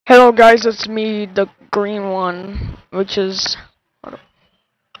Hello guys, it's me, the green one, which is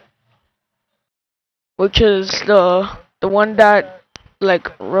the one that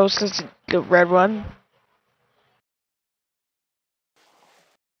like roasts the red one.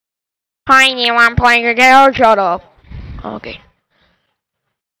 Hi, you want to play your game? Oh, shut up. Okay.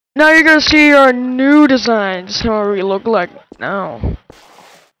 Now you're gonna see our new designs. How we look like now.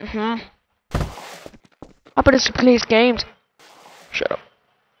 How about us to play these games? Shut up.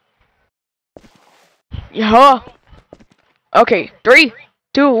 Yeah. Okay, 3,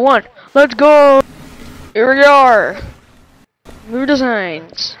 2, 1, let's go! Here we are! New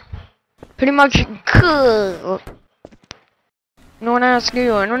designs. Pretty much cool. No one asked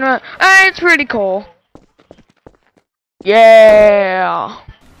you, and we're not. It's pretty cool. Yeah!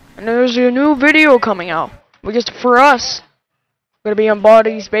 And there's a new video coming out. Just for us. Gonna be on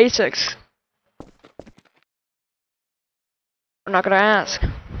Body's Basics. I'm not gonna ask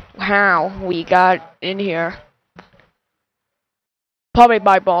how we got in here. Probably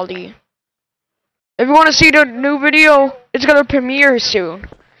by Baldi. If you want to see the new video, it's gonna premiere soon.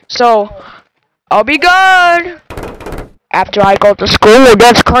 So, I'll be gone! After I go to school,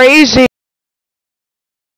 that's crazy!